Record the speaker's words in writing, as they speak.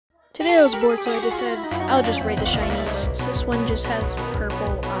Today I was bored, so I decided I'll just rate the shinies. This one just has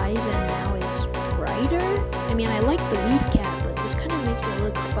purple eyes and now it's brighter. I mean, I like the weed cap, but this kind of makes it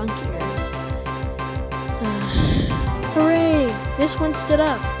look funkier. Hooray! This one stood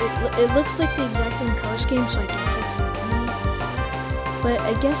up. It looks like the exact same color scheme, so I guess it's normal. But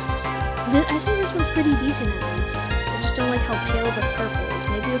I guess I say this one's pretty decent at least. I just don't like how pale the purple is.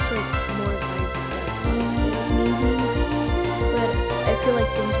 Maybe it's like more vibrant, maybe. But I feel like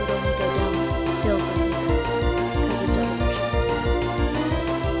things would only go downhill from here because it's evolution.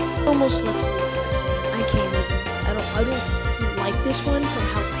 Almost looks the exact same. I don't like this one from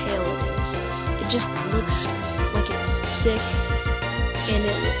how pale it is. It just looks like it's sick, and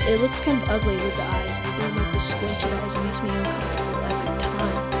it looks kind of ugly with the eyes. I don't like the squinty eyes. It makes me uncomfortable every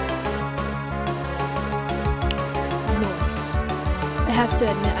time. Nice. I have to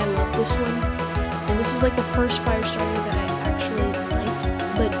admit, I love this one, and this is like the first fire starter that I actually like.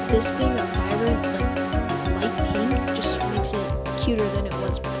 But this being a vibrant, like light pink, just makes it cuter than it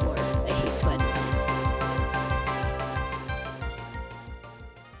was before. I hate to admit it.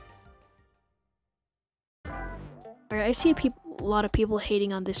 Alright, I see a lot of people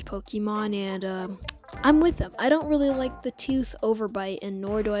hating on this Pokemon, and I'm with them. I don't really like the tooth overbite, and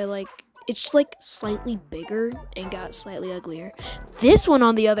nor do I like it's like slightly bigger and got slightly uglier. This one,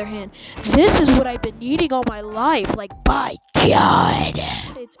 on the other hand, this is what I've been needing all my life. Like, by God,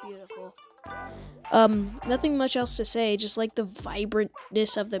 it's beautiful. Nothing much else to say. Just like the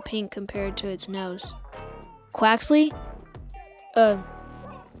vibrantness of the pink compared to its nose. Quaxley,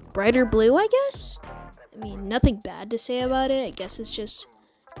 brighter blue, I guess. I mean, nothing bad to say about it. I guess it's just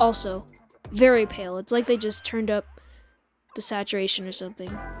also very pale. It's like they just turned up the saturation or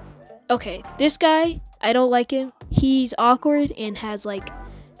something. Okay, this guy, I don't like him. He's awkward and has like,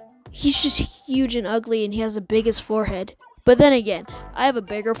 he's just huge and ugly, and he has the biggest forehead. But then again, I have a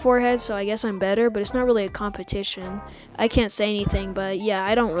bigger forehead, so I guess I'm better, but it's not really a competition. I can't say anything, but yeah,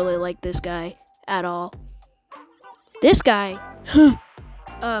 I don't really like this guy at all. This guy,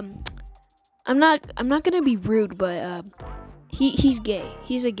 I'm not gonna be rude, but he's gay.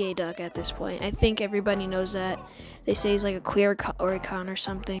 He's a gay duck at this point. I think everybody knows that. They say he's like a queer icon or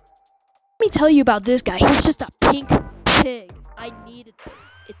something. Let me tell you about this guy. He's just a pink pig. I needed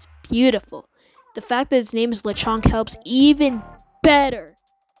this. It's beautiful. The fact that his name is Lechonk helps even better.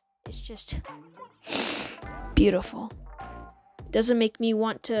 It's just beautiful. It doesn't make me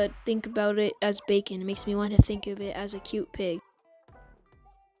want to think about it as bacon. It makes me want to think of it as a cute pig.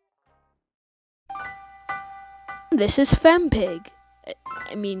 This is Fempig.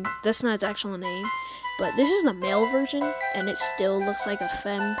 I mean, that's not its actual name, but this is the male version, and it still looks like a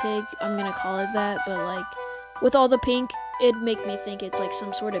Fempig. I'm gonna call it that, but like, with all the pink, it'd make me think it's like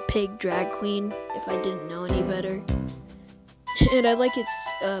some sort of pig drag queen if I didn't know any better. And I like its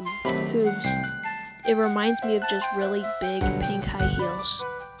hooves. It reminds me of just really big pink high heels.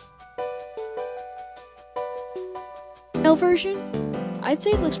 Male version? I'd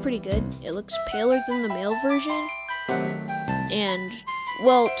say it looks pretty good. It looks paler than the male version. And,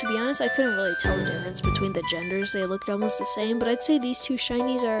 well, to be honest, I couldn't really tell the difference between the genders. They looked almost the same, but I'd say these two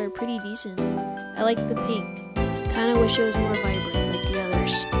shinies are pretty decent. I like the pink. Kinda wish it was more vibrant like the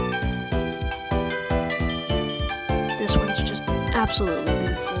others. This one's just absolutely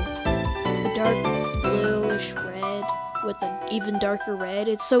beautiful. The dark bluish red with an even darker red.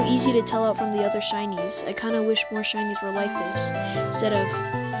 It's so easy to tell out from the other shinies. I kinda wish more shinies were like this. Instead of,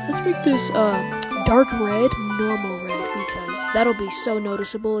 let's make this dark red, normal red, because that'll be so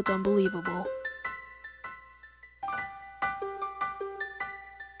noticeable, it's unbelievable.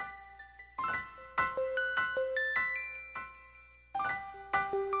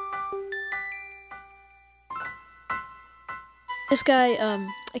 This guy,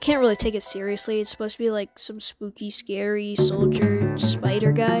 I can't really take it seriously. It's supposed to be like some spooky, scary soldier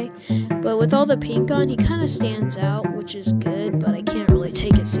spider guy. But with all the pink on, he kind of stands out, which is good, but I can't really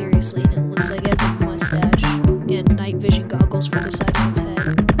take it seriously. And it looks like it has a mustache and night vision goggles for the side of its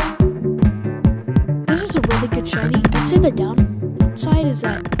head. This is a really good shiny. I'd say the downside is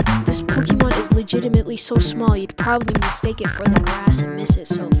that this Pokemon is legitimately so small, you'd probably mistake it for the grass and miss it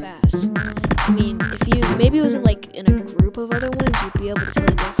so fast. I mean, if you, maybe it was in a group of other ones, you'd be able to tell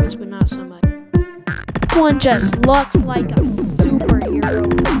the difference, but not so much. One just looks like a superhero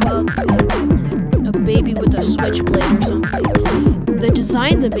bug thing, a baby with a switchblade or something. The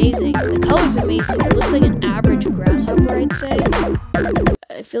design's amazing, the color's amazing, it looks like an average grasshopper, I'd say.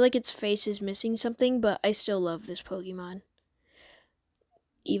 I feel like its face is missing something, but I still love this Pokemon.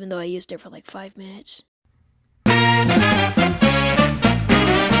 Even though I used it for like 5 minutes.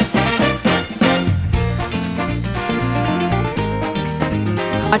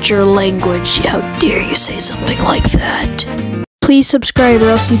 Watch your language. How dare you say something like that? Please subscribe or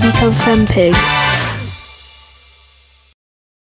else you become fempig.